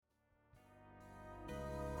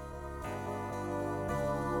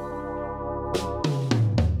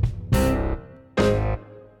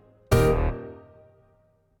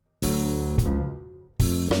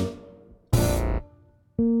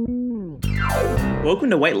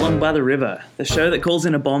Welcome to Wait Long by the River, the show that calls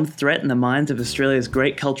in a bomb threat in the minds of Australia's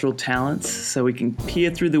great cultural talents so we can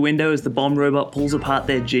peer through the window as the bomb robot pulls apart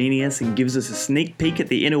their genius and gives us a sneak peek at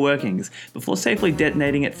the inner workings before safely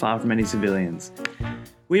detonating it far from any civilians.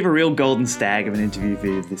 We have a real golden stag of an interview for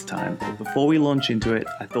you this time, but before we launch into it,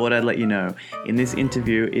 I thought I'd let you know, in this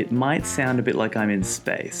interview it might sound a bit like I'm in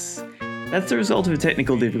space. That's the result of a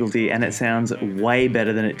technical difficulty, and it sounds way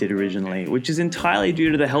better than it did originally, which is entirely due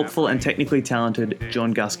to the helpful and technically talented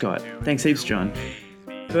John Guscott. Thanks heaps, John.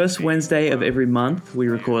 First Wednesday of every month, we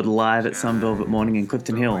record live at Some Velvet Morning in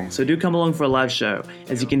Clifton Hill, so do come along for a live show.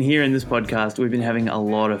 As you can hear in this podcast, we've been having a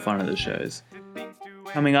lot of fun at the shows.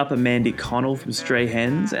 Coming up are Mandy Connell from Stray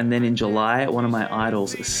Hens, and then in July, one of my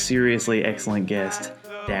idols, a seriously excellent guest,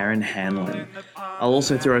 Darren Hanlon. I'll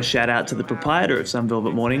also throw a shout out to the proprietor of Some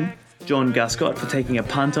Velvet Morning, John Guscott, for taking a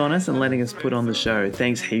punt on us and letting us put on the show.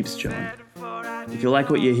 Thanks heaps, John. If you like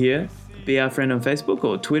what you hear, be our friend on Facebook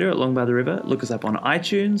or Twitter at Long by the River. Look us up on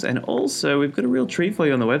iTunes, and also we've got a real treat for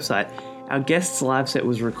you on the website. Our guest's live set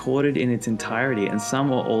was recorded in its entirety, and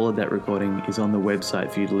some or all of that recording is on the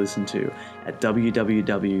website for you to listen to at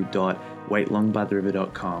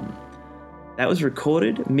www.waitlongbytheriver.com. That was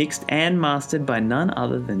recorded, mixed and mastered by none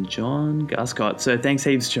other than John Guscott. So thanks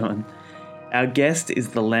heaps, John. Our guest is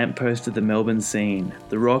the lamppost of the Melbourne scene,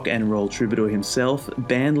 the rock and roll troubadour himself,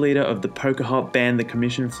 band leader of the poker hop band The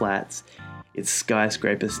Commission Flats. It's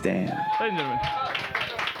Skyscraper Stan.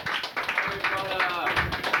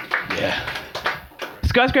 Yeah.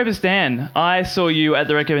 Skyscraper Stan, I saw you at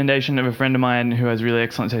the recommendation of a friend of mine who has really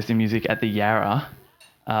excellent taste in music at the Yarra.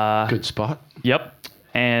 Good spot. Yep.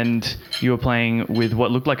 And you were playing with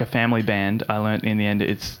what looked like a family band. I learnt in the end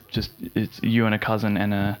it's you and a cousin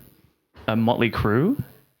and a motley crew.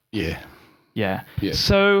 Yeah.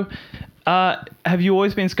 So, have you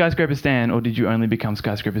always been Skyscraper Stan, or did you only become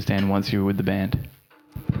Skyscraper Stan once you were with the band?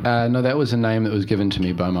 No, that was a name that was given to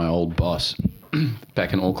me by my old boss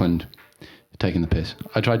back in Auckland, taking the piss.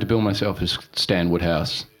 I tried to bill myself as Stan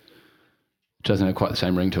Woodhouse, which doesn't have quite the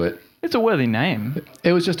same ring to it. It's a worthy name.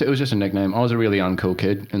 It was just a nickname. I was a really uncool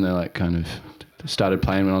kid, and they kind of started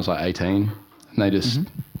playing when I was 18, and they just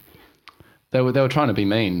they were trying to be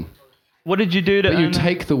mean. What did you do to? But you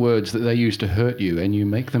take the words that they used to hurt you and you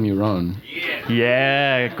make them your own.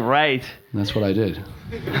 Yeah, great. And that's what I did.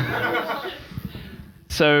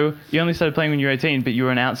 So you only started playing when you were 18, but you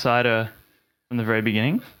were an outsider from the very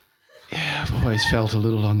beginning. Yeah, I've always felt a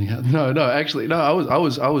little on the outside. No, actually, no. I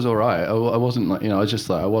was all right. I wasn't like, I was just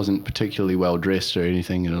like, I wasn't particularly well dressed or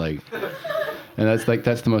anything, and that's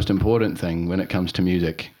the most important thing when it comes to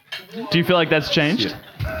music. Do you feel like that's changed?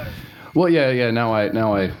 Yeah. Well, yeah. Now I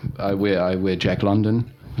wear Jack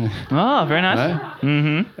London. Oh, very nice. No?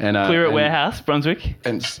 Mm-hmm. And Clear It Warehouse, Brunswick.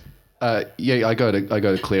 And I go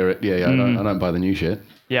to Clear It. Yeah. I don't buy the new shit.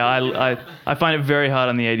 Yeah, I find it very hard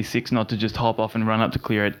on the 86 not to just hop off and run up to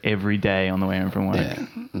Clear It every day on the way home from work. Yeah,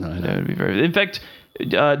 no. That would be very. In fact,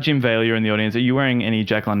 Jim Vale, you're in the audience. Are you wearing any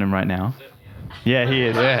Jack London right now? Yeah, he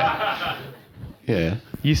is. Yeah.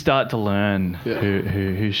 You start to learn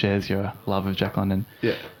who shares your love of Jack London.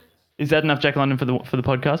 Yeah. Is that enough Jack London for the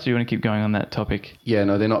podcast, or do you want to keep going on that topic? Yeah,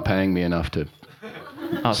 no, they're not paying me enough to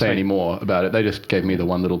say any more about it. They just gave me the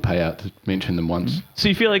one little payout to mention them once. So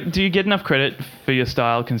you feel like, do you get enough credit for your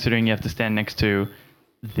style, considering you have to stand next to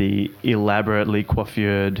the elaborately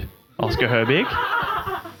coiffured Oscar Herbig?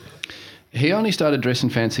 He only started dressing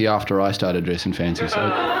fancy after I started dressing fancy, so...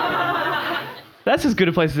 That's as good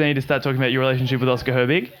a place as any to start talking about your relationship with Oscar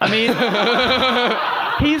Herbig. I mean...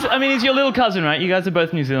 He's your little cousin, right? You guys are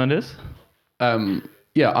both New Zealanders.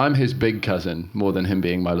 Yeah, I'm his big cousin more than him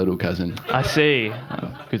being my little cousin. I see.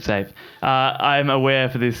 Oh, good save. I'm aware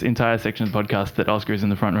for this entire section of the podcast that Oscar is in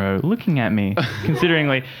the front row looking at me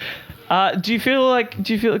consideringly. Do you feel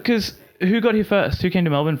because who got here first? Who came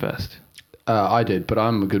to Melbourne first? I did, but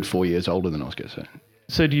I'm a good 4 years older than Oscar, so.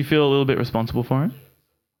 So do you feel a little bit responsible for him?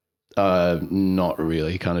 Not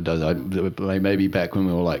really. He kind of does. Maybe back when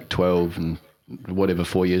we were 12 and whatever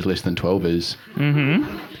 4 years less than 12 is.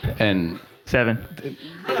 Mm-hmm. And 7.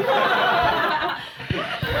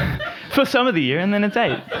 For some of the year, and then it's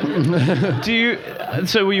 8.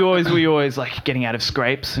 So were you always like getting out of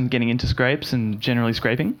scrapes and getting into scrapes and generally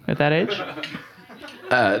scraping at that age?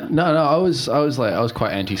 No. I was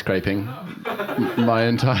quite anti-scraping my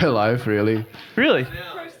entire life, really. Really?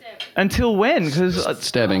 Until when? Because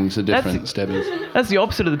stabbings are different. Stabbings. That's the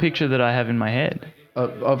opposite of the picture that I have in my head.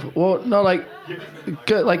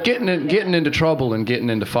 Getting into trouble and getting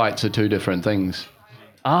into fights are two different things.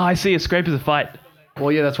 Ah, I see. A scrape is a fight.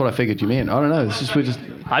 Well, yeah, that's what I figured you meant. I don't know. It's just we're just.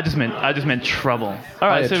 I just meant trouble. All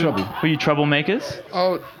right, yeah, so trouble. were you troublemakers?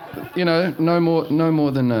 Oh, no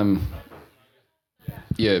more than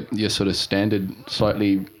your sort of standard,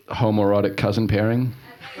 slightly homoerotic cousin pairing.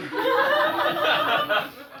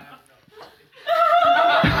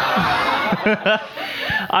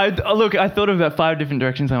 I thought of about 5 different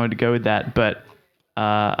directions I wanted to go with that, but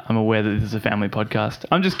I'm aware that this is a family podcast.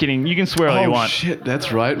 I'm just kidding. You can swear all you Oh want. shit,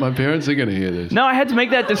 that's right. My parents are gonna hear this. No, I had to make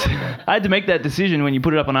that. I had to make that decision when you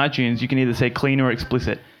put it up on iTunes. You can either say clean or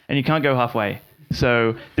explicit, and you can't go halfway.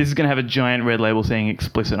 So this is going to have a giant red label saying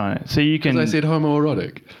explicit on it. So you can. I said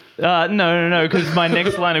homoerotic. No, because my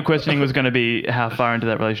next line of questioning was going to be how far into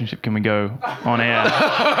that relationship can we go on air?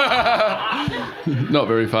 Not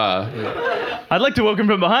very far. I'd like to welcome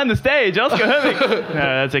from behind the stage, Oscar Hervig. No,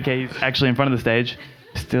 that's okay. He's actually in front of the stage.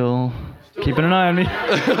 Still keeping an eye on me.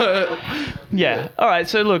 Yeah. All right.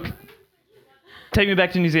 So look, take me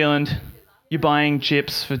back to New Zealand. You're buying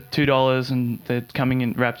chips for $2 and they're coming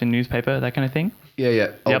in wrapped in newspaper, that kind of thing.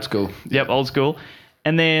 Yeah. Old school. Yep, old school.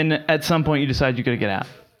 And then at some point you decide you got to get out.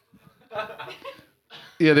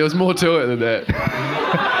 Yeah, there was more to it than that.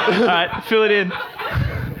 All right, fill it in.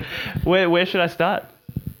 Where should I start?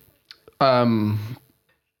 What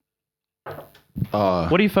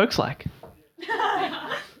are you folks like?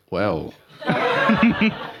 Well.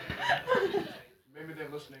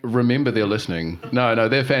 Remember they're listening. No,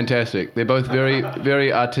 they're fantastic. They're both very,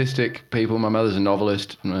 very artistic people. My mother's a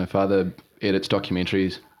novelist. My father edits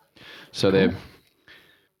documentaries. So they're,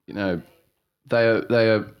 they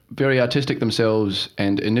are very artistic themselves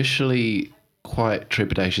and initially quite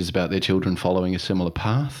trepidatious about their children following a similar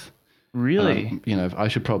path. Really? I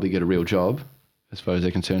should probably get a real job as far as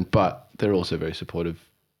they're concerned, but they're also very supportive.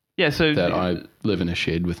 Yeah, so... That I live in a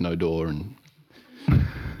shed with no door and...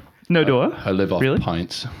 No door? I live off really?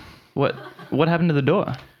 pints. What happened to the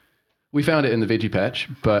door? We found it in the veggie patch,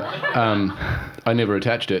 but I never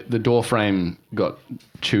attached it. The door frame got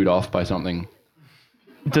chewed off by something.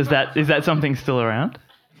 Is that something still around?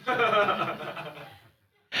 I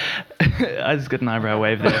just got an eyebrow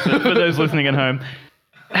wave there for those listening at home.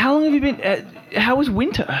 How long have you been... how was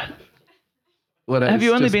winter? Well, have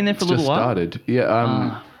you only been there for a little while? Started.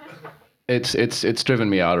 Yeah. It's driven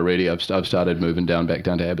me out already. I've started moving back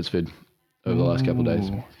down to Abbotsford over the last couple of days.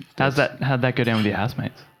 How'd that go down with your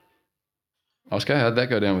housemates? Oscar, how'd that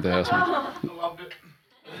go down with the housemates? Loved it.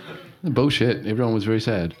 Bullshit. Everyone was very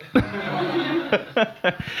sad.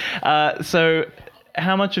 So,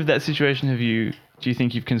 how much of that situation do you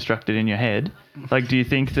think you've constructed in your head? Like, do you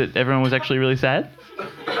think that everyone was actually really sad?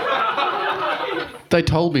 They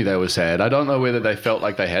told me they were sad. I don't know whether they felt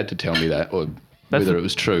like they had to tell me that or whether it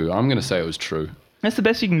was true. I'm going to say it was true. That's the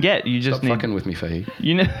best you can get. You just Stop fucking with me, Fahey.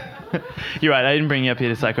 You're right. I didn't bring you up here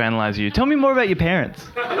to psychoanalyze you. Tell me more about your parents.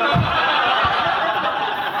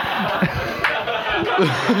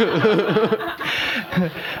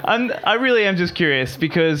 I really am just curious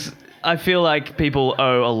because I feel like people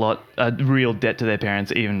owe a real debt to their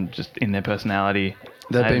parents, even just in their personality.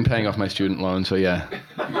 They've been paying off my student loan, so yeah.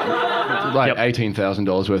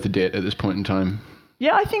 $18,000 worth of debt at this point in time.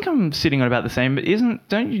 Yeah, I think I'm sitting on about the same, but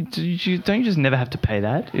don't you just never have to pay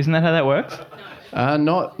that? Isn't that how that works?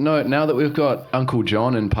 No, now that we've got Uncle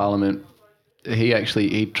John in Parliament,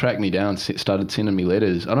 he tracked me down, started sending me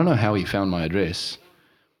letters. I don't know how he found my address.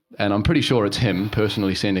 And I'm pretty sure it's him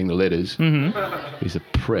personally sending the letters. Mm-hmm. He's a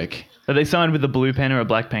prick. Are they signed with a blue pen or a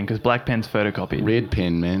black pen? Because black pen's photocopied. Red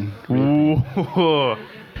pen, man. Ooh.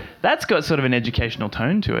 That's got sort of an educational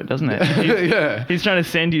tone to it, doesn't it? Yeah. He's trying to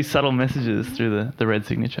send you subtle messages through the red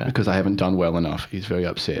signature. Because I haven't done well enough. He's very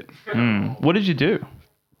upset. What did you do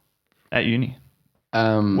at uni?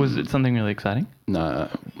 Was it something really exciting? No.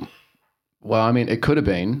 Well, I mean, it could have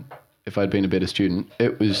been if I'd been a better student.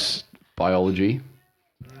 It was biology.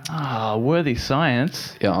 Worthy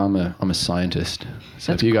science. Yeah, I'm a scientist.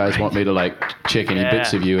 So if you guys want me to check any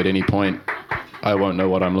bits of you at any point, I won't know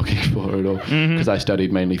what I'm looking for at all because I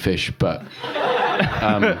studied mainly fish. But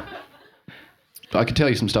I could tell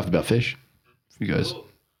you some stuff about fish. If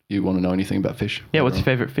you want to know anything about fish? Yeah. What's your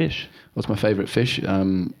favorite fish? What's my favorite fish?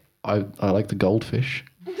 I like the goldfish.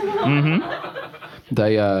 Mm-hmm.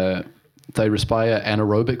 They respire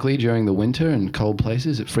anaerobically during the winter in cold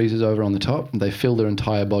places. It freezes over on the top, and they fill their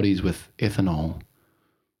entire bodies with ethanol.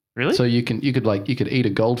 Really? So you could eat a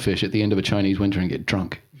goldfish at the end of a Chinese winter and get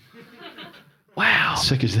drunk. Wow. How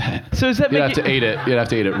sick is that? So does that You'd have to eat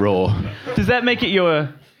it raw. Does that make it your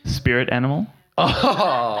spirit animal?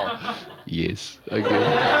 Oh, yes. Okay.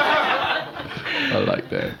 I like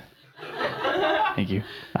that. Thank you.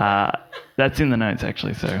 That's in the notes,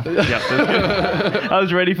 actually. So, yep, that's good. I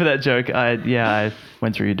was ready for that joke. I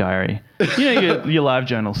went through your diary. You know, your live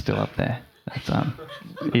journal's still up there. That's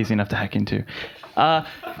easy enough to hack into. All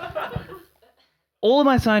of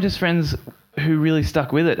my scientist friends who really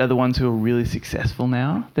stuck with it are the ones who are really successful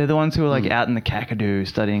now. They're the ones who are like out in the Kakadu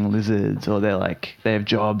studying lizards, or they have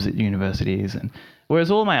jobs at universities. And whereas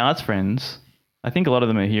all my arts friends, I think a lot of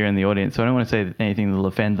them are here in the audience, so I don't want to say anything that'll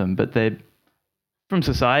offend them, but they're, from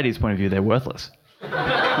society's point of view, they're worthless.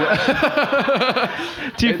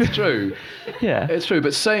 It's true. Yeah. It's true,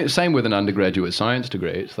 but same with an undergraduate science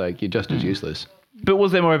degree. It's like you're just as useless. But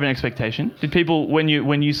was there more of an expectation? Did people, when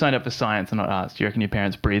you signed up for science and not arts, do you reckon your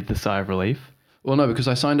parents breathed a sigh of relief? Well, no, because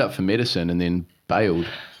I signed up for medicine and then bailed.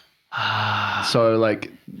 So,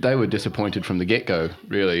 like, they were disappointed from the get-go,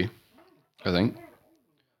 really, I think.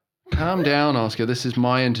 Calm down, Oscar. This is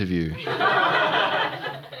my interview.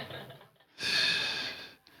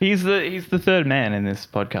 He's the third man in this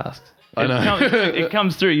podcast. I know. It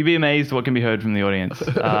comes through. You'd be amazed what can be heard from the audience.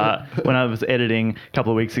 When I was editing a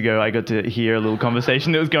couple of weeks ago, I got to hear a little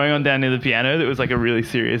conversation that was going on down near the piano that was like a really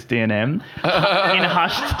serious D&M in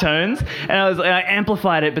hushed tones. And I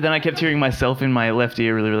amplified it, but then I kept hearing myself in my left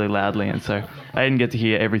ear really, really loudly. And so I didn't get to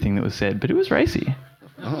hear everything that was said, but it was racy.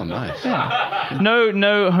 Oh, nice. Yeah.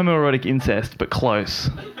 No homoerotic incest, but close.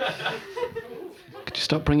 Could you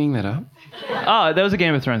stop bringing that up? Oh, that was a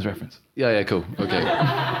Game of Thrones reference. Yeah, cool. Okay.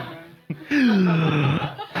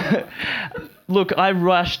 Look, I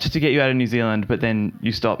rushed to get you out of New Zealand, but then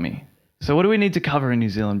you stopped me. So what do we need to cover in New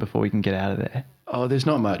Zealand before we can get out of there? Oh, there's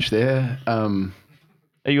not much there. Are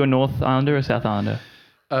you a North Islander or South Islander?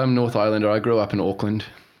 North Islander. I grew up in Auckland.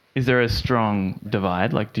 Is there a strong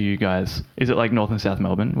divide? Like, is it like North and South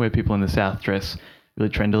Melbourne, where people in the South dress really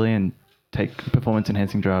trendily and take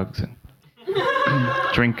performance-enhancing drugs and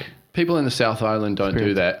drink? People in the South Island don't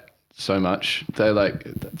do that so much. They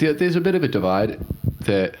there's a bit of a divide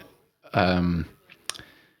that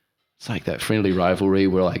it's like that friendly rivalry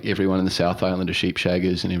where like everyone in the South Island are sheep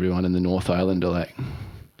shaggers and everyone in the North Island are like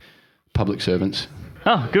public servants.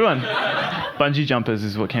 Oh, good one. Bungee jumpers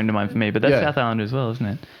is what came to mind for me, but that's South Island as well, isn't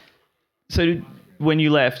it? So when you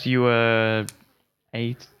left, you were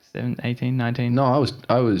 18, 19? No, it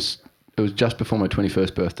was just before my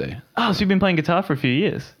 21st birthday. Oh, so you've been playing guitar for a few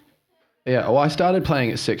years. Yeah, well, I started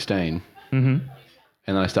playing at 16, and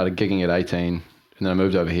then I started gigging at 18, and then I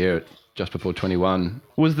moved over here just before 21.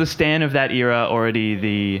 Was the Stan of that era already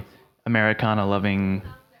the Americana-loving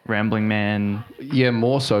rambling man? Yeah,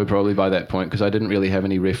 more so probably by that point, because I didn't really have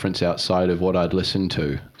any reference outside of what I'd listened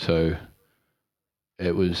to. So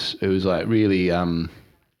it was like really,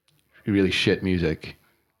 really shit music.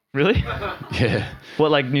 Really? Yeah.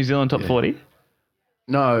 What, like New Zealand top 40?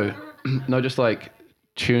 No, just like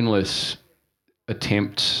tuneless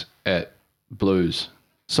attempts at blues.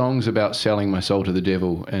 Songs about selling my soul to the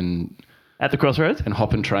devil and... At the Crossroads? And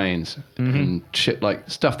hopping trains and shit, like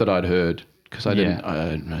stuff that I'd heard because I didn't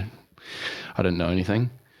know anything.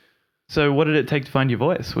 So what did it take to find your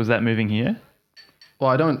voice? Was that moving here? Well,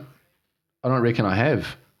 I don't reckon I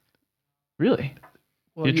have. Really?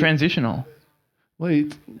 Well, You're transitional. Well,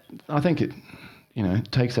 I think it,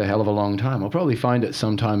 takes a hell of a long time. I'll probably find it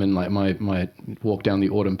sometime in like my walk down the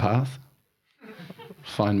autumn path.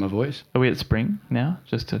 Find my voice. Are we at spring now?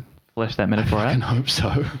 Just to flesh that metaphor out. I hope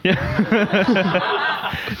so.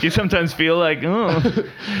 Yeah. Do you sometimes feel like, oh.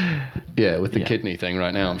 Yeah, with the kidney thing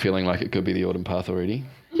right now, I'm feeling like it could be the autumn path already.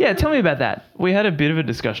 Yeah, tell me about that. We had a bit of a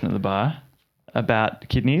discussion at the bar about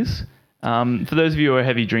kidneys. For those of you who are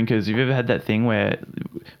heavy drinkers, have you ever had that thing where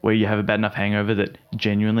you have a bad enough hangover that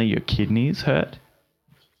genuinely your kidneys hurt?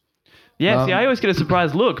 Yeah, see, I always get a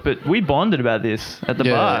surprised look, but we bonded about this at the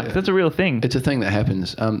bar. That's a real thing. It's a thing that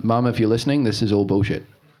happens. Mum, if you're listening, this is all bullshit.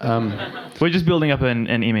 We're just building up an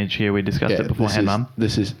image here. We discussed it beforehand, Mum.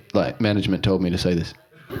 This is like management told me to say this.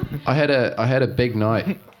 I had a big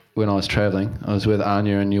night when I was traveling. I was with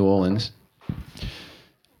Anya in New Orleans,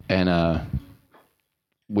 and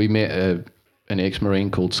we met an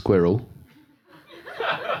ex-Marine called Squirrel.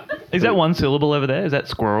 Is that one syllable over there? Is that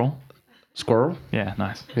squirrel? Squirrel? Yeah,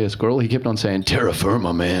 nice. Yeah, Squirrel. He kept on saying, terra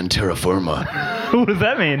firma, man, terra firma. What does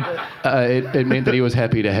that mean? It meant that he was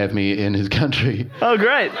happy to have me in his country. Oh,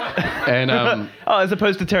 great. And as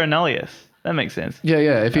opposed to terra nullius. That makes sense.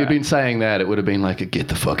 Yeah. If he'd been saying that, it would have been like, get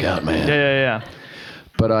the fuck out, man. Yeah.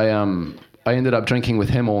 But I ended up drinking with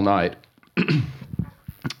him all night.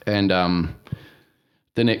 And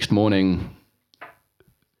the next morning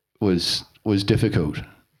was difficult.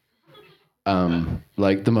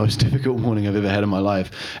 Like the most difficult morning I've ever had in my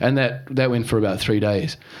life. And that went for about 3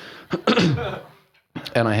 days.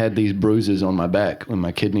 And I had these bruises on my back where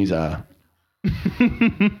my kidneys are.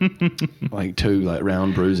 like 2 like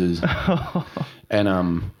round bruises.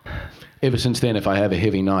 And ever since then, if I have a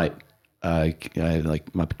heavy night, like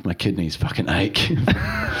my kidneys fucking ache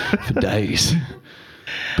for days.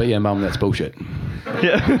 But yeah, Mum, that's bullshit.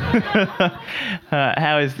 Yeah.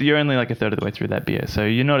 You're only like a third of the way through that beer, so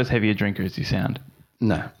you're not as heavy a drinker as you sound.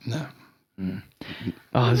 No.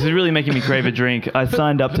 Oh, this is really making me crave a drink. I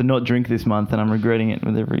signed up to not drink this month, and I'm regretting it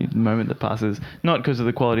with every moment that passes. Not because of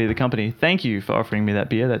the quality of the company. Thank you for offering me that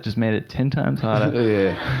beer. That just made it 10 times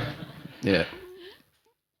harder. Yeah.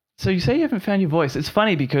 So you say you haven't found your voice. It's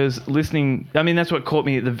funny because listening, I mean, that's what caught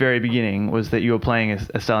me at the very beginning, was that you were playing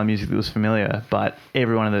a style of music that was familiar, but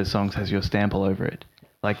every one of those songs has your stamp all over it.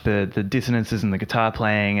 Like the dissonances and the guitar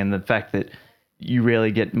playing, and the fact that you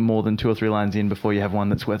rarely get more than 2 or 3 lines in before you have one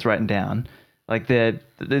that's worth writing down. Like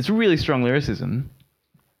there's really strong lyricism,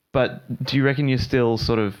 but do you reckon you're still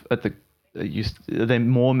sort of at are there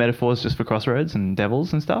more metaphors just for Crossroads and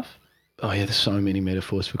Devils and stuff? Oh yeah, there's so many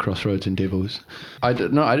metaphors for Crossroads and Devils. I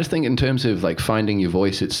just think in terms of like finding your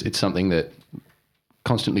voice, it's something that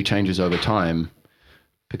constantly changes over time,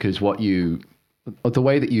 because the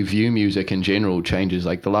way that you view music in general changes.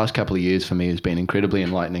 Like the last couple of years for me has been incredibly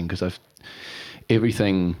enlightening, because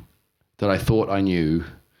everything that I thought I knew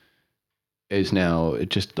is now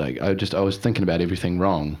I was thinking about everything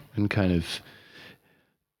wrong, and kind of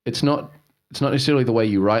it's not necessarily the way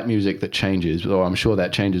you write music that changes, or I'm sure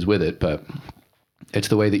that changes with it, but it's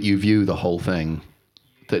the way that you view the whole thing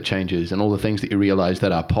that changes, and all the things that you realize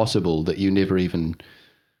that are possible that you never even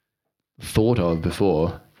thought of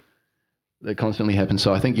before, that constantly happen.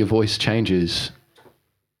 So I think your voice changes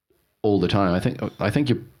all the time. I think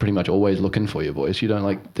you're pretty much always looking for your voice. You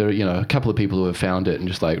don't there are, a couple of people who have found it and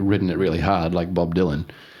just like ridden it really hard, like Bob Dylan,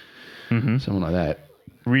 someone like that.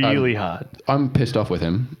 Really hard. I'm pissed off with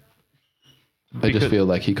him. I just feel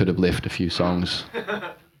like he could have left a few songs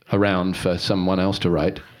around for someone else to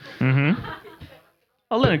write. Mm-hmm.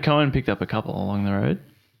 Leonard Cohen picked up a couple along the road.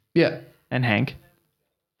 Yeah. And Hank.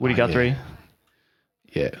 Woody Guthrie.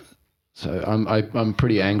 Yeah. So I'm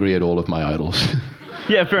pretty angry at all of my idols.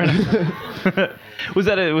 Yeah, fair enough. Was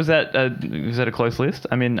that a close list?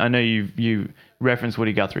 I mean, I know you referenced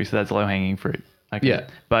Woody Guthrie, so that's low hanging fruit. Yeah.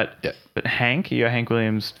 But Hank, are you a Hank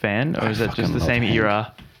Williams fan, or is that just the same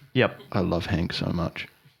era? Yep. I love Hank so much.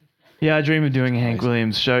 Yeah, I dream of doing a Hank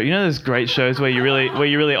Williams show. You know those great shows where you're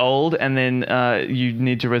really old, and then you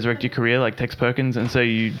need to resurrect your career, like Tex Perkins, and so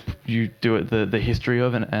you do it the history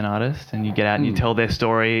of an artist, and you get out and you tell their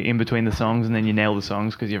story in between the songs, and then you nail the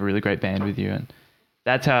songs because you have a really great band with you. And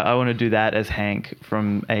that's how I want to do that as Hank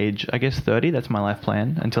from age, I guess, 30. That's my life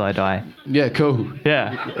plan until I die. Yeah, cool.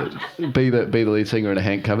 Yeah. Be the lead singer in a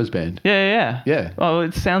Hank covers band. Yeah. Yeah. Well,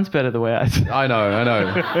 it sounds better the way I say it. I know.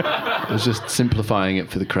 I was just simplifying it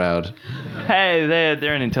for the crowd. Hey,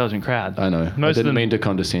 they're an intelligent crowd. I know. I didn't mean to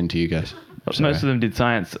condescend to you guys. Most of them did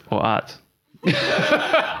science or arts. Who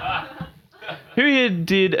here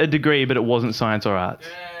did a degree, but it wasn't science or arts?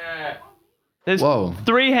 There's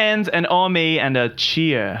 3 hands, and me, and a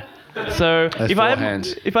cheer. So if I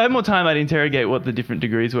had more time, I'd interrogate what the different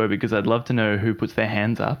degrees were, because I'd love to know who puts their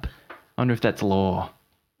hands up. I wonder if that's law.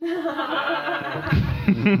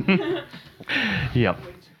 Yep.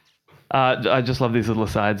 I just love these little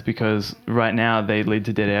asides because right now they lead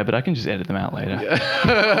to dead air, but I can just edit them out later.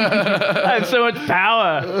 I have so much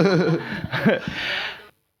power.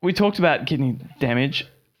 We talked about kidney damage.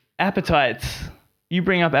 Appetites. You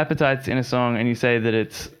bring up appetites in a song and you say that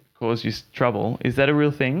it's caused you trouble. Is that a real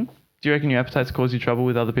thing? Do you reckon your appetites cause you trouble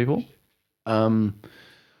with other people?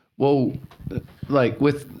 Well, like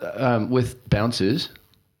with bouncers,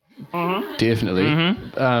 definitely.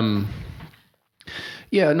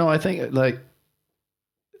 Yeah, no, I think like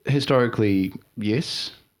historically,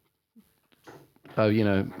 yes.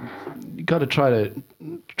 You got to try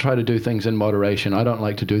to do things in moderation. I don't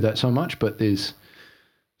like to do that so much, but there's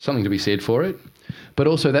something to be said for it. But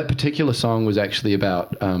also, that particular song was actually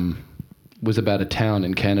about a town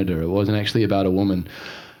in Canada. It wasn't actually about a woman.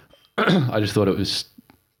 I just thought it was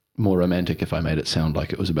more romantic if I made it sound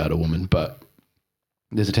like it was about a woman. But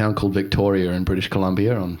there's a town called Victoria in British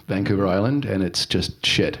Columbia on Vancouver Island, and it's just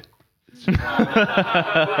shit.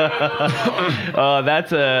 Oh,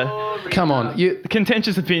 that's a come on,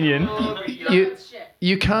 contentious opinion.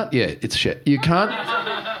 You can't. Yeah, it's shit. You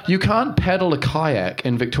can't paddle a kayak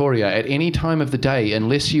in Victoria at any time of the day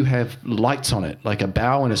unless you have lights on it, like a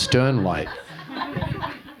bow and a stern light.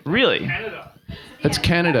 Really? It's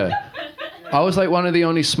Canada. I was like one of the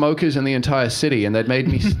only smokers in the entire city, and they'd made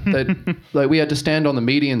me like we had to stand on the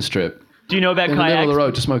median strip. Do you know about in kayaks? the middle of the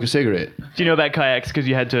road to smoke a cigarette? Do you know about kayaks? Because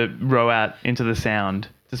you had to row out into the sound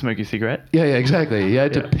To smoke your cigarette? Yeah, exactly. You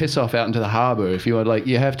had to piss off out into the harbour if you were like,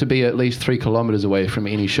 you have to be at least 3 kilometres away from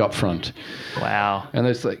any shop front. Wow. And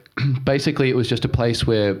it's like, basically it was just a place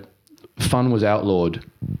where fun was outlawed.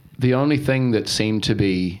 The only thing that seemed to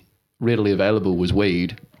be readily available was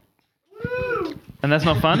weed. And that's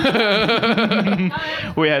not fun?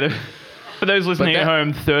 We had for those listening at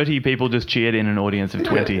home, 30 people just cheered in an audience of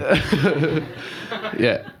 20.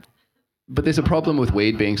 Yeah. But there's a problem with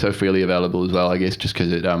weed being so freely available as well, I guess, just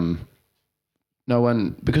because no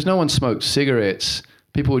one smoked cigarettes,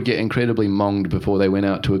 people would get incredibly monged before they went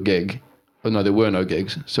out to a gig. Well, no, there were no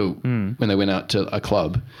gigs. So when they went out to a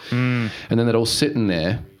club, and then they'd all sit in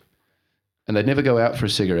there, and they'd never go out for a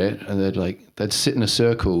cigarette, and they'd sit in a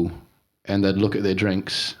circle, and they'd look at their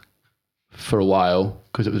drinks for a while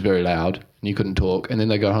because it was very loud and you couldn't talk, and then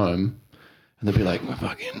they'd go home, and they'd be like,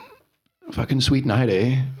 fucking sweet night,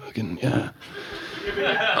 eh? Fucking, yeah.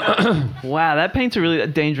 Wow, that paints a really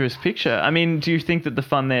dangerous picture. I mean, do you think that the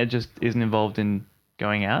fun there just isn't involved in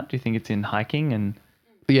going out? Do you think it's in hiking and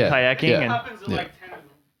kayaking? Yeah. And... It happens at like 10 at night,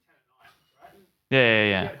 right?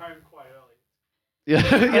 Yeah. Get home quite early.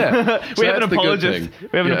 Yeah. We have an apologist.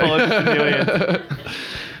 We have an apologist in the audience.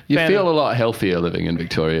 You feel a lot healthier living in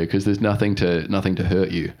Victoria because there's nothing to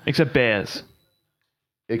hurt you. Except bears.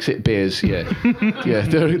 Except bears, yeah. Yeah,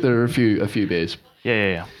 there are a few bears.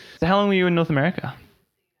 Yeah. So how long were you in North America?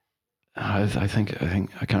 I think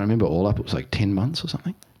I can't remember all up. It was like 10 months or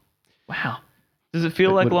something. Wow. Does it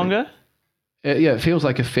feel like longer? Yeah, it feels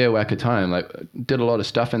like a fair whack of time. Like, did a lot of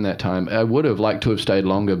stuff in that time. I would have liked to have stayed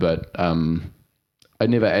longer, but I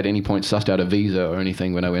never at any point sussed out a visa or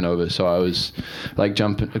anything when I went over. So I was like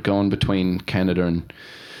going between Canada and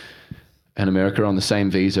America on the same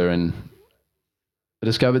visa, and I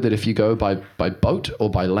discovered that if you go by boat or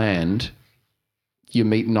by land, you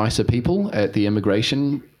meet nicer people at the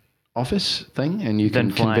immigration office thing, and you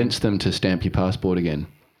can convince them to stamp your passport again.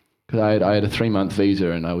 Because I had a 3-month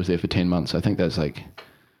visa and I was there for 10 months. I think that's a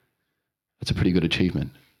pretty good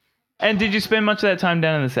achievement. And did you spend much of that time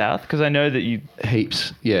down in the South? Because I know that you...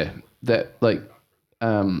 Heaps, yeah. That,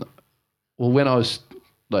 well, when I was,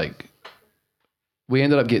 we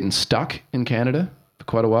ended up getting stuck in Canada for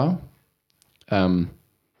quite a while.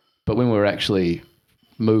 But when we were actually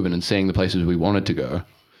moving and seeing the places we wanted to go,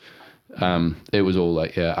 it was all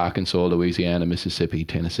Arkansas, Louisiana, Mississippi,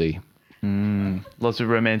 Tennessee. Lots of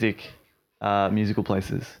romantic musical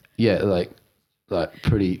places. Yeah, like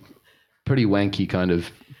pretty wanky kind of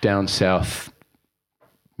down south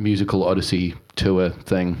musical odyssey tour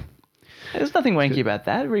thing. There's nothing wanky about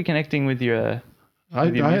that. Reconnecting with your... I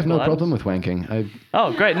have no problem with wanking.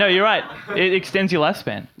 Oh, great. No, you're right. It extends your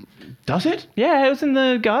lifespan. Does it? Yeah, it was in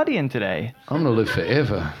The Guardian today. I'm going to live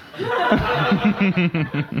forever.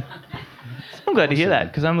 I'm glad to hear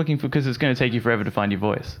that, because it's going to take you forever to find your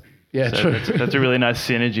voice. Yeah, so true. That's a really nice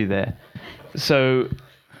synergy there. So,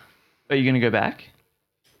 are you going to go back?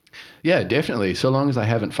 Yeah, definitely. So long as I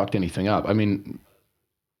haven't fucked anything up. I mean,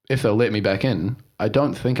 if they'll let me back in, I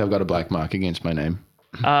don't think I've got a black mark against my name.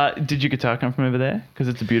 Did your guitar come from over there? Because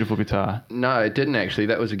it's a beautiful guitar. No, it didn't actually.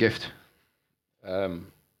 That was a gift.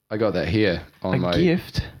 I got that here on my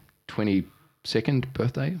gift? 22nd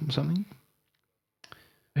birthday or something.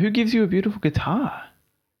 Who gives you a beautiful guitar?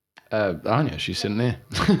 Anya, she's sitting there.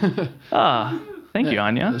 Thank you,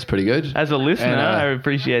 Anya. That's pretty good. As a listener, I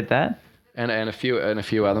appreciate that. And a few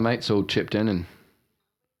other mates all chipped in, and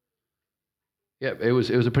yeah, it was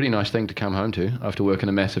a pretty nice thing to come home to after working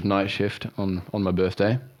a massive night shift on my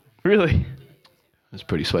birthday. Really? It was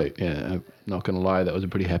pretty sweet. Yeah, I'm not gonna lie, that was a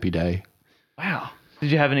pretty happy day. Wow.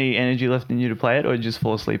 Did you have any energy left in you to play it, or did you just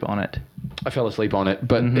fall asleep on it? I fell asleep on it,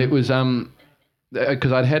 but it was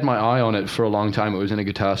because I'd had my eye on it for a long time. It was in a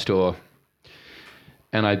guitar store,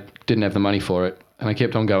 and I didn't have the money for it, and I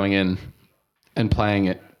kept on going in and playing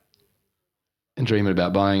it and dreaming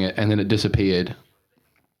about buying it, and then it disappeared.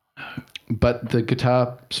 But the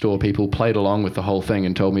guitar store people played along with the whole thing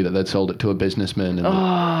and told me that they'd sold it to a businessman,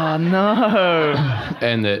 and no,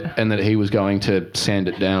 and that he was going to sand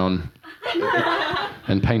it down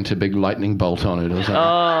and paint a big lightning bolt on it or something.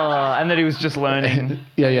 Oh, and that he was just learning.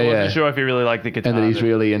 Yeah. I wasn't sure if he really liked the guitar. And that he's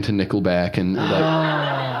really into Nickelback and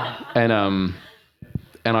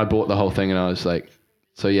and I bought the whole thing, and I was like,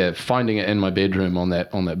 so yeah, finding it in my bedroom on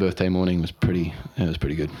that birthday morning was pretty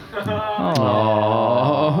good. Aww.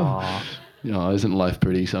 You know, isn't life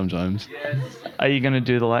pretty sometimes? Are you going to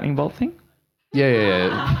do the lightning bolt thing?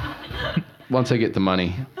 Yeah. Once I get the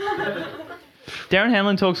money. Darren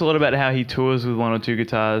Hanlon talks a lot about how he tours with one or two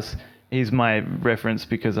guitars. He's my reference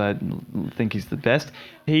because I think he's the best.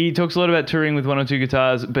 He talks a lot about touring with one or two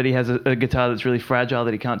guitars, but he has a guitar that's really fragile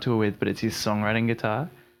that he can't tour with, but it's his songwriting guitar.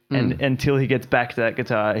 And until he gets back to that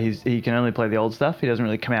guitar, he can only play the old stuff. He doesn't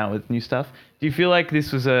really come out with new stuff. Do you feel like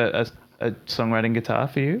this was a songwriting guitar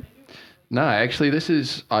for you? No, actually,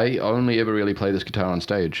 I only ever really play this guitar on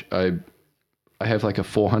stage. I have like a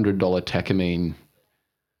 $400 Takamine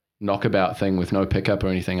knockabout thing with no pickup or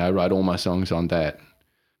anything. I write all my songs on that.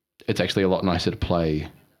 It's actually a lot nicer to play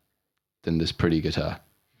than this pretty guitar.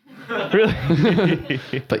 Really?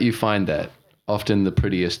 But you find that often the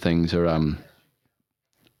prettiest things are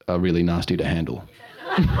really nasty to handle.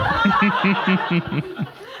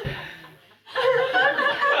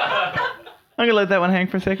 I'm gonna let that one hang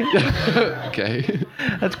for a second. Okay.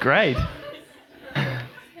 That's great.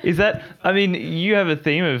 Is that? I mean, you have a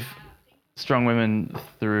theme of strong women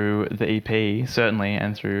through the EP, certainly,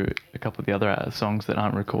 and through a couple of the other songs that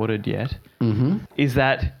aren't recorded yet. Mm-hmm. Is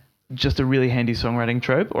that just a really handy songwriting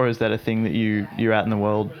trope, or is that a thing that you're out in the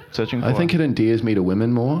world searching for? I think it endears me to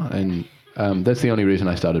women more, and that's the only reason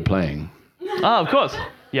I started playing. Oh, of course.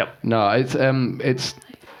 Yep. No, it's I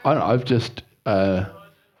don't know. I've just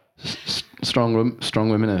strong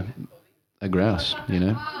women are grouse. You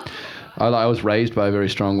know, I was raised by a very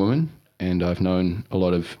strong woman, and I've known a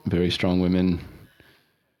lot of very strong women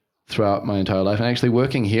throughout my entire life. And actually,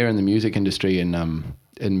 working here in the music industry in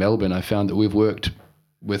Melbourne, I found that we've worked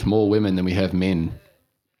with more women than we have men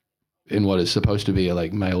in what is supposed to be a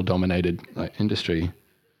like male-dominated industry.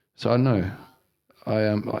 So I don't know.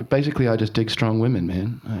 I just dig strong women,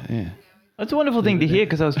 man. Yeah. That's a wonderful thing to hear,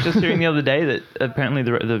 because I was just hearing the other day that apparently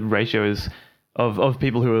the ratio is of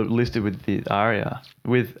people who are listed with the ARIA,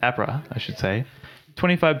 with APRA, I should say,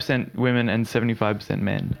 25% women and 75%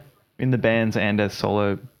 men in the bands and as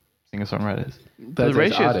solo singer-songwriters. That's the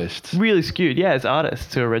ratio artists. is really skewed. Yeah, as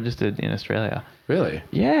artists who are registered in Australia. Really?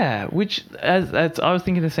 Yeah, which as I was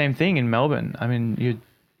thinking the same thing in Melbourne. I mean, you're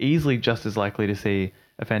easily just as likely to see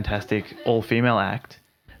a fantastic all-female act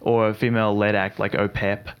or a female-led act like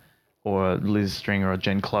OPEP or Liz Stringer or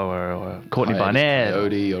Jen Cloher or Courtney Barnett.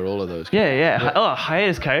 Coyote or all of those. Yeah. Oh,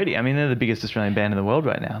 Hiatus Coyote. I mean, they're the biggest Australian band in the world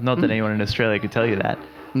right now. Not that anyone in Australia could tell you that.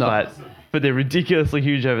 No. But they're ridiculously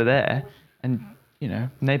huge over there. And, you know,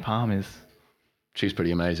 Napalm is... She's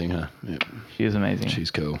pretty amazing, huh? Yeah. She is amazing.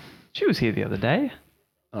 She's cool. She was here the other day.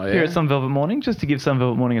 Oh, yeah? Here at Some Velvet Morning, just to give Some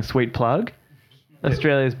Velvet Morning a sweet plug.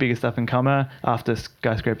 Australia's biggest up-and-comer after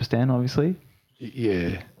Skyscraper Stan, obviously.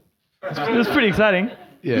 Yeah. It was pretty exciting.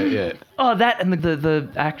 Yeah. Oh, that and the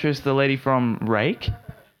actress, the lady from Rake.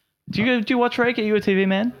 Do you watch Rake? Are you a TV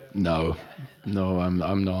man? No,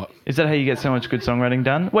 I'm not. Is that how you get so much good songwriting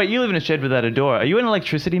done? Wait, you live in a shed without a door. Are you an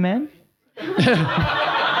electricity man?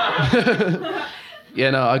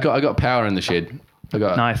 Yeah, no, I got power in the shed.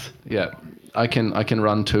 Nice. Yeah, I can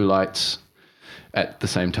run 2 lights at the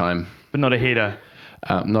same time. But not a heater.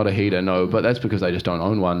 Not a heater, no. But that's because I just don't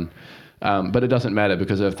own one. But it doesn't matter,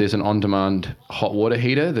 because if there's an on-demand hot water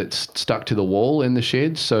heater that's stuck to the wall in the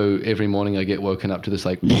shed, so every morning I get woken up to this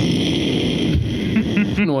like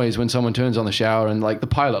noise when someone turns on the shower, and like the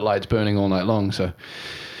pilot light's burning all night long. So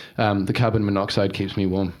the carbon monoxide keeps me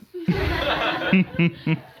warm.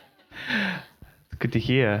 Good to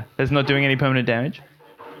hear. It's not doing any permanent damage?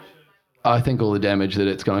 I think all the damage that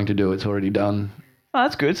it's going to do, it's already done. Oh,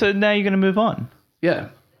 that's good. So now you're going to move on. Yeah.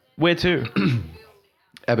 Where to?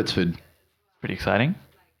 Abbotsford. Pretty exciting.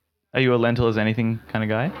 Are you a lentil as anything kind of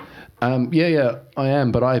guy? Yeah, I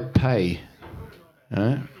am, but I pay.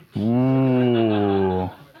 Ooh.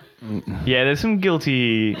 Yeah, there's some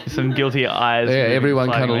guilty eyes. Yeah,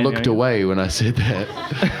 everyone kind of flagging looked you. away when I said that.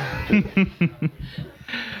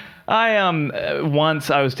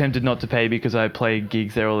 Once I was tempted not to pay because I play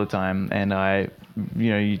gigs there all the time, and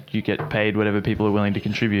you get paid whatever people are willing to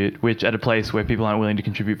contribute, which at a place where people aren't willing to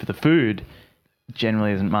contribute for the food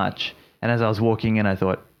generally isn't much. And as I was walking in, I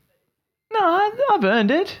thought, no, I've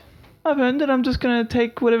earned it. I'm just going to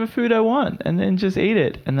take whatever food I want and then just eat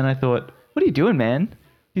it. And then I thought, what are you doing, man?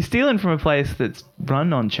 You're stealing from a place that's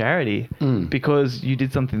run on charity because you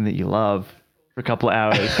did something that you love for a couple of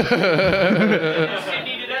hours.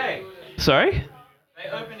 Sydney today. Sorry? They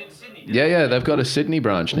opened in Sydney. Yeah, they've got a Sydney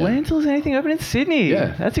branch now. Lentils, anything open in Sydney?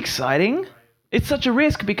 Yeah. That's exciting. It's such a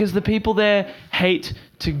risk because the people there hate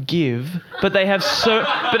to give, but as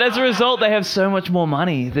a result, they have so much more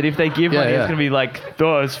money that if they give money, it's going to be like,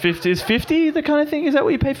 is 50 the kind of thing? Is that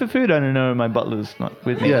what you pay for food? I don't know. My butler's not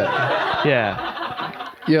with me. Yeah.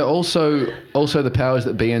 Yeah. Also the powers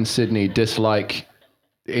that be in Sydney dislike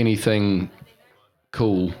anything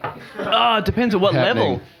cool. Oh, it depends at what happening.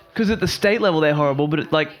 level. Because at the state level, they're horrible,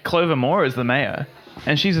 but like Clover Moore is the mayor.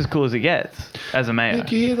 And she's as cool as it gets as a mayor.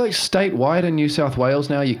 Do you hear, like, statewide in New South Wales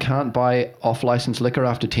now, you can't buy off-licensed liquor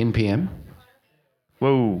after 10 p.m?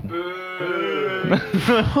 Whoa.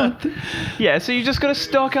 Yeah, so you just got to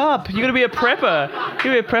stock up. You got to be a prepper. You got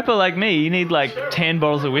to be a prepper like me. You need like 10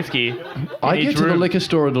 bottles of whiskey. I in get each to the room. liquor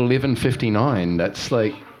store at 11:59. That's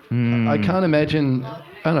like, I can't imagine. I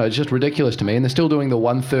don't know. It's just ridiculous to me. And they're still doing the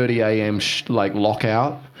 1:30 a.m. Like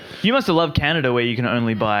lockout. You must have loved Canada, where you can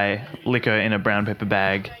only buy liquor in a brown paper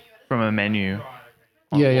bag from a menu.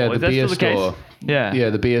 Yeah, Is the that beer still the case? store. Yeah. Yeah,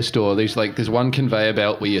 the beer store. There's one conveyor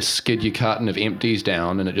belt where you skid your carton of empties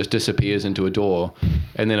down and it just disappears into a door,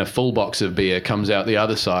 and then a full box of beer comes out the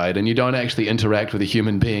other side, and you don't actually interact with a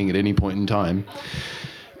human being at any point in time.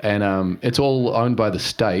 And it's all owned by the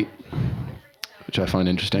state, which I find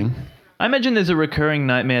interesting. I imagine there's a recurring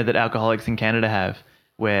nightmare that alcoholics in Canada have,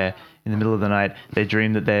 where in the middle of the night they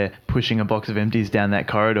dream that they're pushing a box of empties down that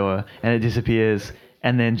corridor and it disappears,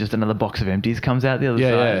 and then just another box of empties comes out the other side,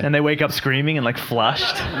 yeah. and they wake up screaming and like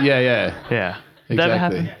flushed. Yeah. Yeah. Did that ever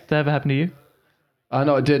happen? Exactly. Did that ever happen to you? I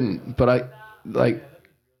know it didn't, but I like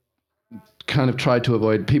kind of tried to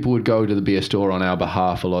avoid. People would go to the beer store on our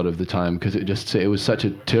behalf a lot of the time because it was such a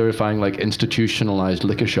terrifying, like institutionalized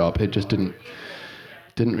liquor shop. It just didn't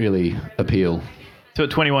really appeal. So at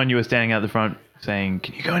 21, you were standing out the front saying,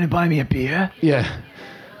 "Can you go in and buy me a beer?" Yeah,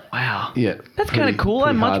 Wow. yeah. That's kind of cool. I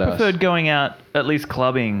pretty much hard-ass. preferred going out, at least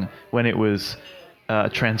clubbing, when it was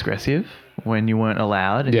transgressive, when you weren't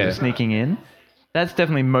allowed and you Yeah. were sneaking in. That's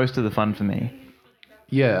definitely most of the fun for me.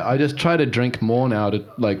 Yeah, I just try to drink more now to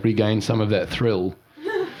like regain some of that thrill.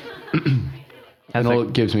 And all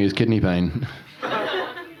it gives me is kidney pain.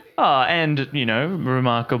 Oh, and, you know,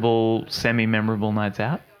 remarkable, semi-memorable nights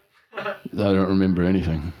out. I don't remember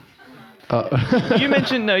anything. You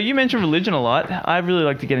mentioned religion a lot. I'd really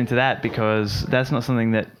like to get into that because that's not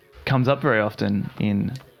something that comes up very often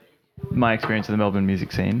in my experience of the Melbourne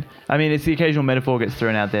music scene. I mean, it's the occasional metaphor gets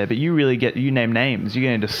thrown out there, but you name names. You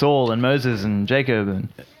get into Saul and Moses and Jacob and...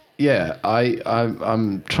 Yeah,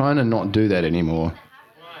 I'm trying to not do that anymore.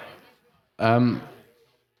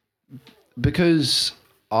 Because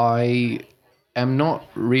I am not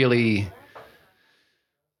really...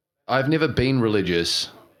 I've never been religious,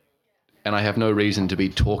 and I have no reason to be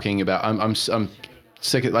talking about... I'm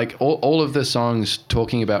sick of... Like, all of the songs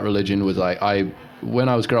talking about religion was like... When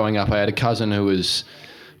I was growing up, I had a cousin who was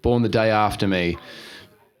born the day after me,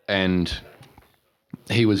 and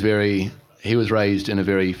he was raised in a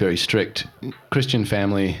very, very strict Christian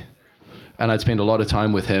family, and I'd spend a lot of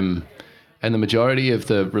time with him. And the majority of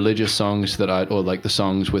the religious songs the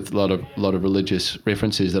songs with a lot of religious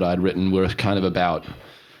references that I'd written were kind of about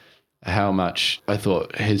how much I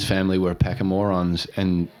thought his family were a pack of morons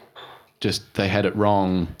and just they had it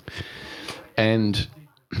wrong. And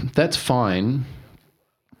that's fine.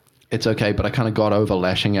 It's okay, but I kind of got over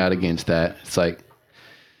lashing out against that. It's like,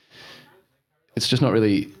 it's just not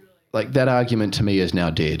really, like, that argument to me is now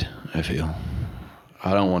dead, I feel.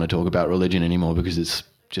 I don't want to talk about religion anymore because it's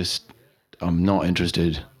just, I'm not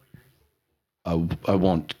interested. I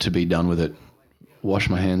want to be done with it. Wash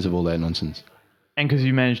my hands of all that nonsense. And because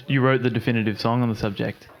you wrote the definitive song on the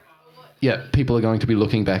subject. Yeah, people are going to be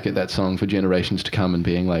looking back at that song for generations to come and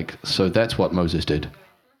being like, so that's what Moses did.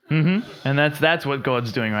 Mm-hmm. And that's what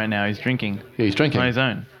God's doing right now. He's drinking. Yeah, he's drinking. On his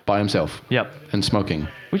own. By himself. Yep. And smoking.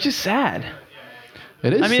 Which is sad.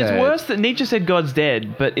 It is I mean, sad. it's worse that Nietzsche said God's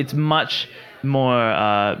dead, but it's much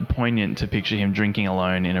more poignant to picture him drinking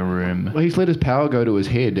alone in a room. Well, he's let his power go to his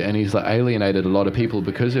head, and he's like alienated a lot of people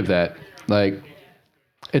because of that. Like,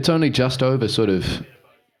 it's only just over sort of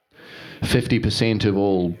 50% of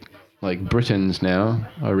all like Britons now,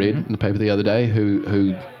 I read in the paper the other day,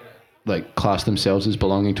 who like class themselves as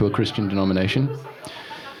belonging to a Christian denomination.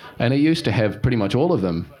 And he used to have pretty much all of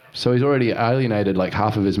them. So he's already alienated like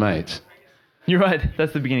half of his mates. You're right.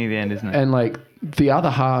 That's the beginning of the end, isn't it? And like the other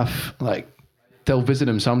half, like they'll visit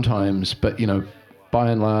him sometimes, but you know, by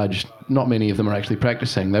and large, not many of them are actually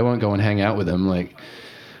practicing. They won't go and hang out with him. Like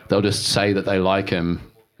they'll just say that they like him,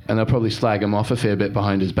 and they'll probably slag him off a fair bit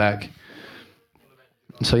behind his back.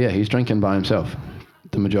 So yeah, he's drinking by himself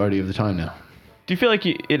the majority of the time now. Do you feel like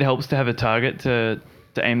it helps to have a target to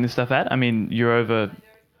aim this stuff at? I mean, you're over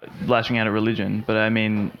lashing out at religion, but I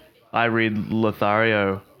mean, I read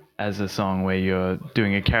Lothario as a song where you're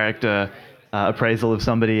doing a character appraisal of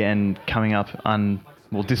somebody and coming up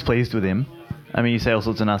displeased with him. I mean, you say all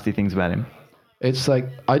sorts of nasty things about him. It's like,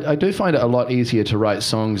 I do find it a lot easier to write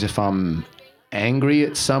songs if I'm angry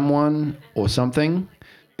at someone or something.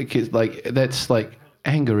 Because like, that's like,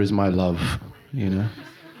 anger is my love, you know?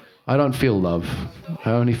 I don't feel love.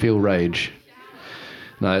 I only feel rage.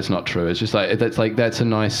 No, that's not true. It's just like, it's a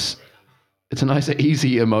nice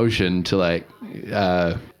easy emotion to like,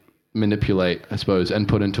 manipulate, I suppose, and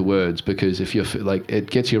put into words, because if you're like, it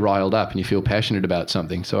gets you riled up and you feel passionate about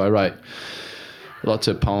something. So I write lots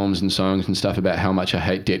of poems and songs and stuff about how much I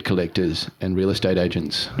hate debt collectors and real estate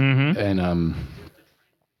agents and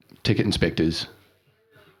ticket inspectors.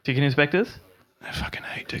 Ticket inspectors? I fucking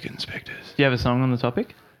hate ticket inspectors. Do you have a song on the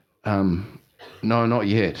topic? No, not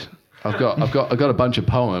yet. I've got a bunch of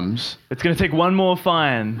poems. It's going to take one more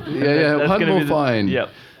fine. Yeah, That's one gonna more be fine. Yep.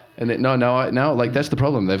 And now, like, that's the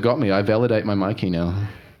problem. They've got me. I validate my Mikey now.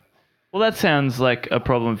 Well, that sounds like a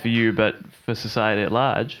problem for you, but for society at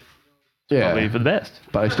large, Yeah, probably for the best.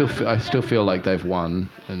 but I still feel like they've won.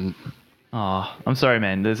 And Oh, I'm sorry,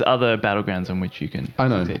 man. There's other battlegrounds on which you can. I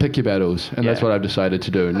know, succeed. pick your battles, and that's Yeah. what I've decided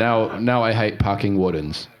to do. Now I hate parking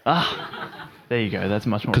wardens There you go. That's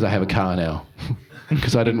much more. because I have a car now.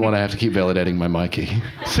 Because I didn't want to have to keep validating my Mikey.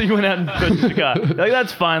 So you went out and purchased a car. Like,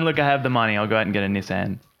 that's fine. Look, I have the money. I'll go out and get a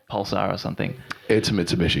Nissan Pulsar or something. It's a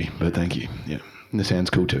Mitsubishi, but thank you. Yeah, Nissan's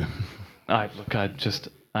cool too.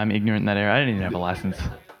 I'm ignorant in that area. I didn't even have a license.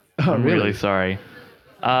 Oh, I'm really? really sorry.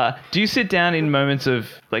 Do you sit down in moments of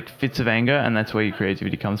like fits of anger and that's where your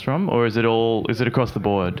creativity comes from? Or is it across the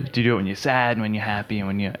board? Do you do it when you're sad and when you're happy and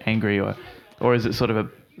when you're angry, or is it sort of a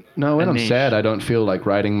No, when I'm niche? sad, I don't feel like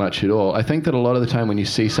writing much at all. I think that a lot of the time when you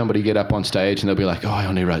see somebody get up on stage and they'll be like, oh, I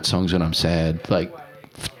only write songs when I'm sad, like,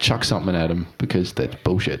 chuck something at them, because that's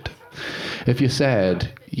bullshit. If you're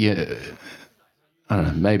sad, I don't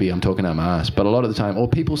know, maybe I'm talking out my ass, but a lot of the time, or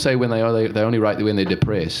people say when they only write when they're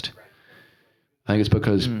depressed. I think it's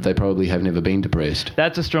because they probably have never been depressed.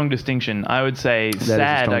 That's a strong distinction. I would say That is a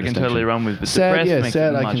sad strong I can totally distinction. run with, but Sad, depressed yeah, makes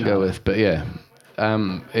sad it I much can go harder. with, but yeah.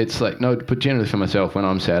 It's like, no, but generally for myself, when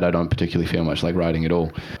I'm sad, I don't particularly feel much like writing at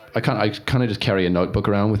all. I kind of just carry a notebook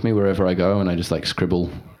around with me wherever I go, and I just like scribble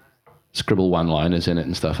one-liners in it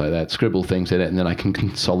and stuff like that, scribble things in it, and then I can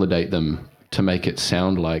consolidate them to make it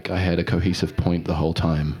sound like I had a cohesive point the whole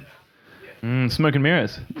time. Smoke and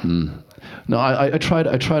mirrors. No, I try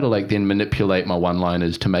to like then manipulate my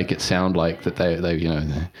one-liners to make it sound like that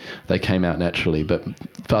they came out naturally, but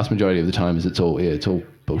vast majority of the time it's all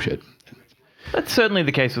bullshit. That's certainly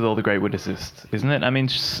the case with all the great witticisms, isn't it? I mean,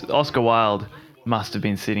 Oscar Wilde must have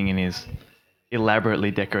been sitting in his elaborately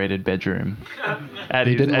decorated bedroom.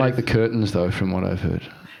 He didn't like the curtains though, from what I've heard.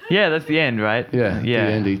 Yeah, that's the end, right? Yeah, Yeah.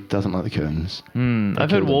 the end, he doesn't like the curtains. I've heard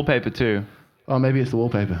killed him. wallpaper too. Oh, maybe it's the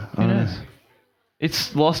wallpaper. Who knows?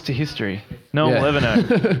 It's lost to history. No one will ever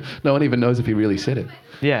know. No one even knows if he really said it.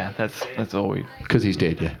 Yeah, that's all we. Because he's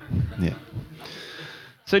dead, yeah.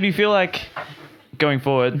 So do you feel like going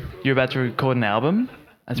forward, you're about to record an album?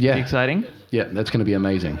 That's pretty Yeah. exciting. Yeah, that's going to be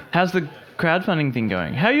amazing. How's the crowdfunding thing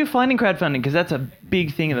going? How are you finding crowdfunding? Because that's a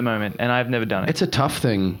big thing at the moment, and I've never done it. It's a tough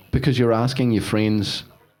thing because you're asking your friends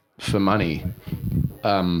for money.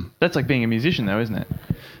 That's like being a musician, though, isn't it?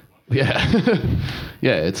 Yeah.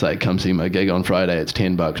 Yeah, it's like, come see my gig on Friday, it's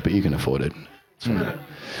 $10, but you can afford it. It's fine.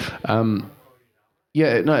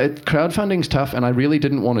 Crowdfunding's tough, and I really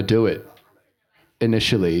didn't want to do it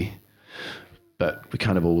initially, but we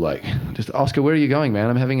kind of all like, just, Oscar, where are you going, man?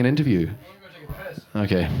 I'm having an interview.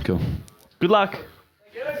 Okay, cool. Good luck.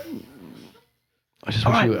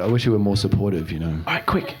 I wish you were more supportive, you know. All right,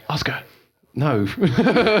 quick, Oscar. No.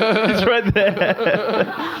 It's right there.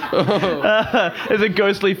 There's a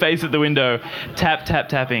ghostly face at the window,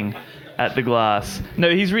 tapping at the glass.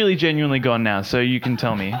 No, he's really genuinely gone now, so you can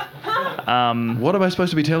tell me. What am I supposed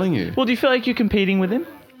to be telling you? Well, do you feel like you're competing with him?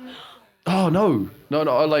 Oh, no.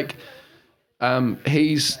 I like,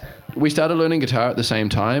 we started learning guitar at the same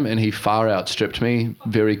time, and he far outstripped me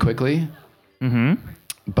very quickly. Mm-hmm.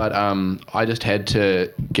 But I just had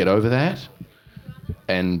to get over that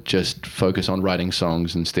and just focus on writing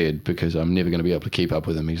songs instead, because I'm never going to be able to keep up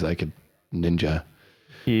with him. He's like a ninja.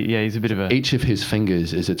 He's a bit of a... Each of his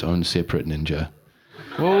fingers is its own separate ninja.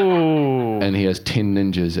 Whoa. And he has 10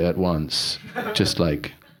 ninjas at once, just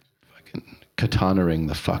like fucking katanaing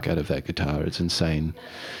the fuck out of that guitar. It's insane.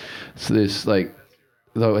 So there's like,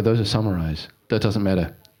 those are samurais. That doesn't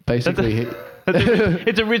matter. Basically,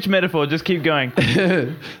 It's a rich metaphor. Just keep going.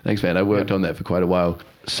 thanks, man. I worked on that for quite a while.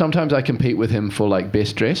 Sometimes I compete with him for like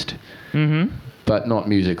best dressed, but not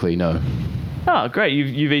musically, no. Oh, great.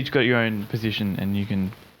 You've each got your own position and you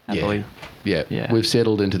can happily... Yeah. We've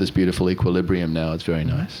settled into this beautiful equilibrium now. It's very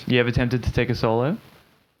nice. You ever tempted to take a solo?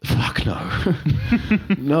 Fuck no.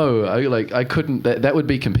 No, I couldn't. That would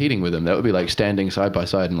be competing with him. That would be like standing side by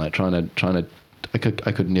side and like trying to. I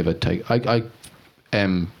could never take. I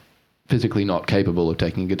am physically not capable of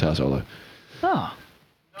taking a guitar solo. Oh.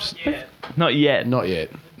 Not yet. Not yet.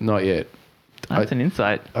 That's an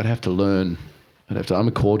insight. I'd have to learn. I'm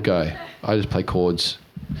a chord guy. I just play chords.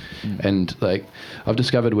 And like I've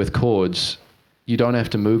discovered with chords, you don't have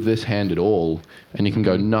to move this hand at all, and you can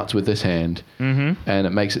go nuts with this hand, and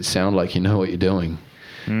it makes it sound like you know what you're doing,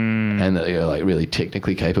 and that you're like really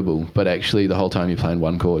technically capable. But actually, the whole time you're playing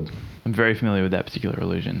one chord. I'm very familiar with that particular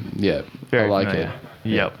illusion. Yeah, Very I like familiar. it.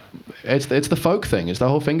 Yep. It's the folk thing. It's the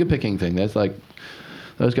whole finger picking thing. That's like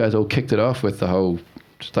those guys all kicked it off with the whole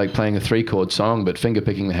just like playing a 3-chord song, but finger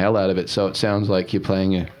picking the hell out of it, so it sounds like you're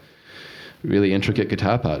playing a really intricate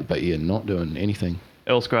guitar part, but you're not doing anything.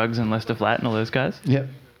 Earl Scruggs and Lester Flatt and all those guys. Yep.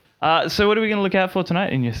 So what are we going to look out for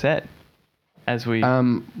tonight in your set? As we...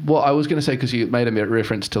 Well, I was going to say, because you made a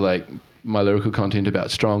reference to like my lyrical content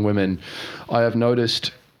about strong women, I have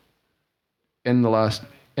noticed in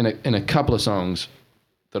a couple of songs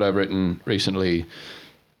that I've written recently,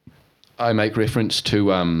 I make reference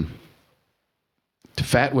to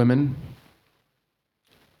fat women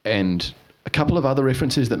and a couple of other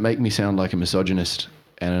references that make me sound like a misogynist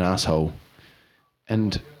and an asshole.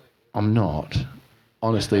 And I'm not.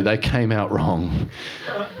 Honestly, they came out wrong.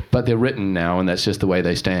 But they're written now, and that's just the way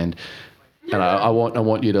they stand. And I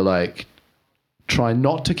want you to like try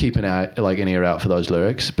not to keep an ear out for those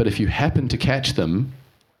lyrics, but if you happen to catch them,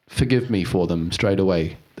 forgive me for them straight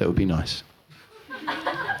away. That would be nice.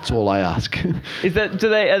 That's all I ask.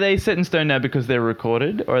 Are they set in stone now because they're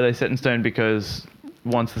recorded, or are they set in stone because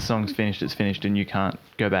once the song's finished, it's finished and you can't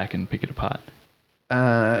go back and pick it apart?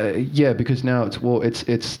 Yeah, because now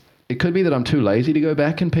it could be that I'm too lazy to go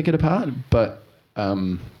back and pick it apart, but I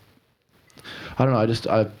don't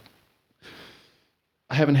know.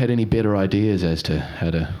 I haven't had any better ideas as to how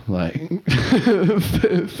to like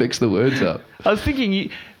fix the words up. I was thinking,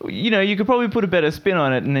 you could probably put a better spin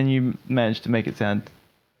on it, and then you managed to make it sound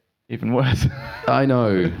even worse. I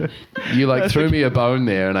know. You threw me a bone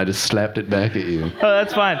there, and I just slapped it back at you. Oh,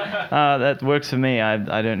 that's fine. That works for me.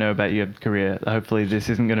 I don't know about your career. Hopefully, this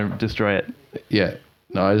isn't going to destroy it. Yeah.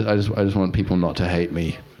 No, I just want people not to hate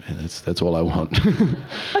me. And that's all I want.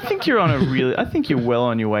 I think you're well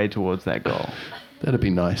on your way towards that goal. That'd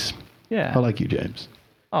be nice. Yeah. I like you, James.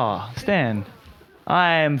 Oh, Stan,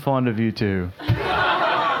 I am fond of you too.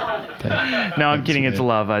 No, I'm kidding. It's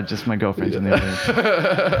love. My girlfriend's in the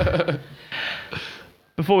audience.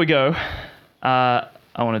 Before we go, I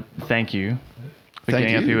want to thank you for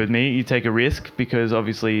getting up here with me. You take a risk because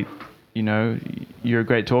obviously, you're a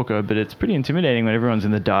great talker, but it's pretty intimidating when everyone's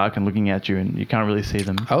in the dark and looking at you and you can't really see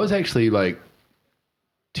them. I was actually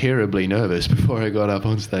terribly nervous before I got up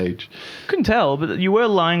on stage. Couldn't tell, but you were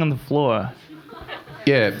lying on the floor.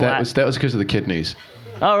 Yeah, that was because of the kidneys.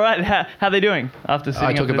 All right. How are they doing after sitting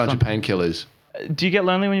I took up a bunch of painkillers. Do you get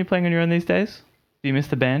lonely when you're playing on your own these days? Do you miss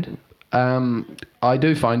the band? I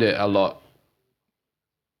do find it a lot.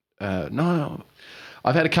 No,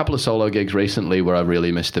 I've had a couple of solo gigs recently where I've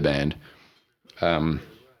really missed the band. But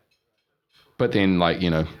then,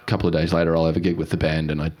 a couple of days later, I'll have a gig with the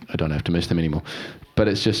band and I don't have to miss them anymore. But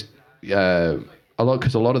it's just a lot,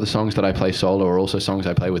 because a lot of the songs that I play solo are also songs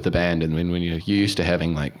I play with the band. And when you're used to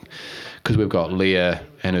having, because we've got Leah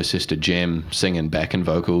and her sister Jem singing backing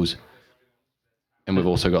vocals. And we've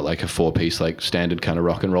also got a 4-piece standard kind of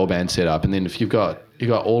rock and roll band set up. And then if you've got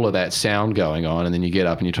all of that sound going on, and then you get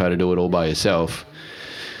up and you try to do it all by yourself,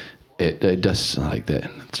 it does that.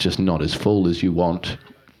 It's just not as full as you want.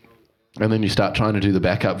 And then you start trying to do the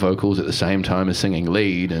backup vocals at the same time as singing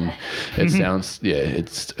lead, and it sounds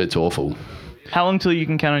it's awful. How long till you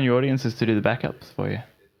can count on your audiences to do the backups for you?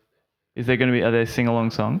 Are there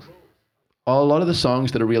sing-along songs? A lot of the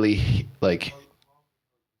songs that are really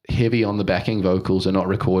heavy on the backing vocals are not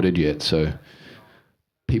recorded yet, so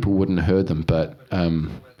people wouldn't have heard them. But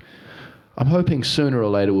I'm hoping sooner or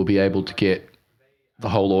later we'll be able to get the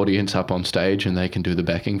whole audience up on stage and they can do the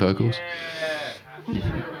backing vocals.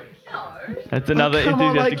 That's another come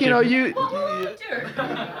on, enthusiastic you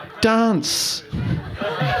dance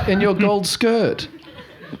in your gold skirt.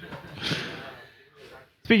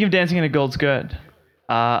 Speaking of dancing in a gold skirt,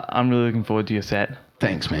 I'm really looking forward to your set.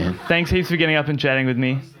 Thanks, man. Thanks heaps for getting up and chatting with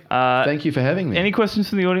me. Thank you for having me. Any questions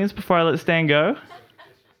from the audience before I let Stan go?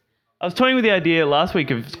 I was toying with the idea last week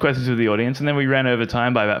of questions with the audience, and then we ran over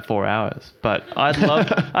time by about 4 hours. But I'd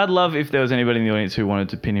love if there was anybody in the audience who wanted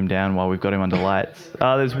to pin him down while we've got him under lights.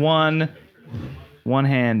 There's one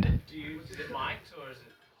hand. Is it mic'd or is it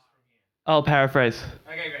from here? I'll paraphrase.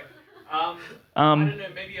 Okay, great. I don't know,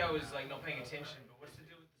 maybe I was not paying attention, but what's the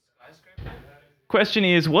deal with the skyscraper? Question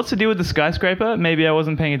is, what's the deal with the skyscraper? Maybe I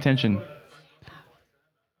wasn't paying attention.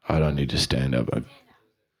 I don't need to stand up.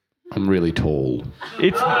 I'm really tall.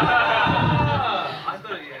 It's I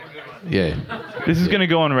thought, good one. Yeah. This is going to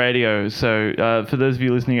go on radio, so for those of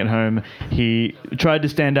you listening at home, he tried to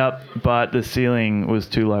stand up, but the ceiling was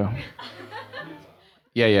too low.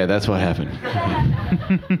 Yeah, that's what happened.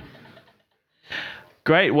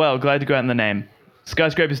 Great, well, glad to go out in the name.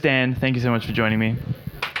 Skyscraper Stan, thank you so much for joining me.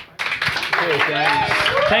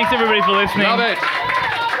 Thanks everybody for listening. Love it.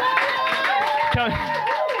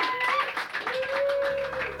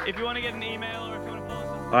 If you want to get an email or if you want to follow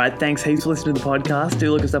us. All right, thanks heaps for listening to the podcast.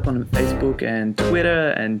 Do look us up on Facebook and Twitter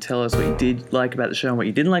and tell us what you did like about the show and what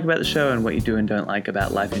you didn't like about the show and what you do and don't like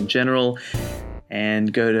about life in general.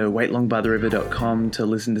 And go to waitlongbytheriver.com to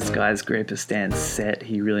listen to Skyscraper Stan's set.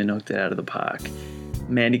 He really knocked it out of the park.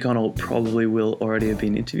 Mandy Connell probably will already have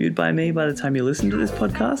been interviewed by me by the time you listen to this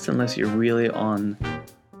podcast, unless you're really on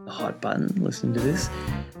the hot button listening to this.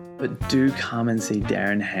 But do come and see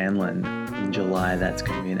Darren Hanlon in July. That's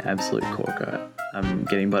going to be an absolute corker. I'm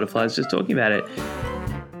getting butterflies just talking about it.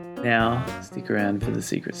 Now, stick around for the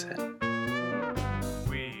secret set.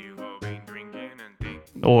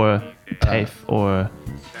 Or TAFE or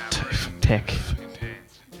Tech.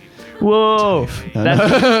 Whoa!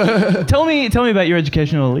 Tell me about your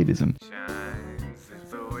educational elitism.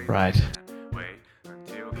 Right.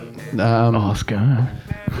 Oscar.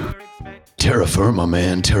 Terra firma,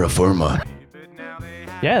 man. Terra firma.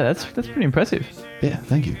 Yeah, that's pretty impressive. Yeah,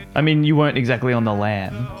 thank you. I mean, you weren't exactly on the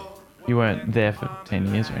lam. You weren't there for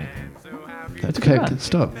 10 years or anything. That's okay.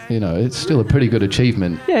 Stop. You know, it's still a pretty good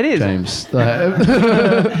achievement. Yeah, it is. James.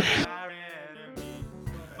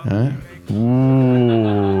 Alright.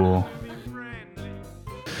 Ooh.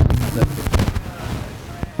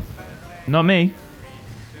 Not me.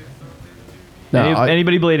 No,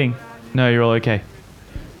 Anybody bleeding? No, you're all okay.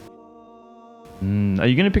 Are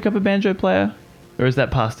you going to pick up a banjo player? Or is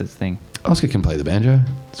that past its thing? Oscar can play the banjo.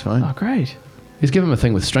 It's fine. Oh, great. He's given him a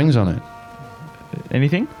thing with strings on it.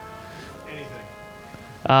 Anything?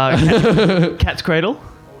 Cat's cradle?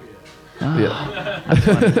 Yeah. That's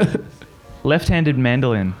fun. Left-handed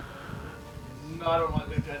mandolin. No, I don't like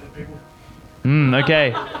left-handed people.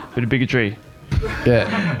 Okay. Bit of bigotry.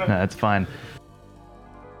 Yeah. No, that's fine.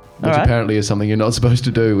 Which apparently is something you're not supposed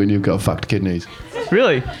to do when you've got fucked kidneys.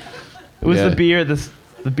 Really? Was Yeah. the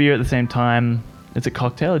beer at the same time? It's a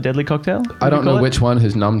cocktail, a deadly cocktail? I don't know which one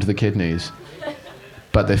has numbed the kidneys,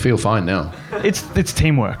 but they feel fine now. It's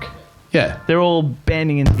teamwork. Yeah. They're all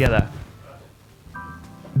banding in together.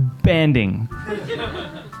 Banding.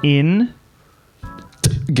 In.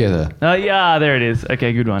 Together. Oh, yeah, there it is.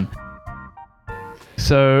 Okay, good one.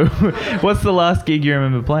 So, what's the last gig you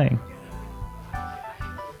remember playing?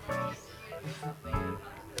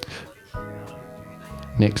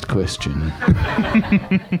 Next question.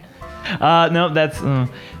 No, that's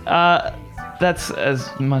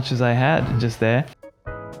as much as I had just there.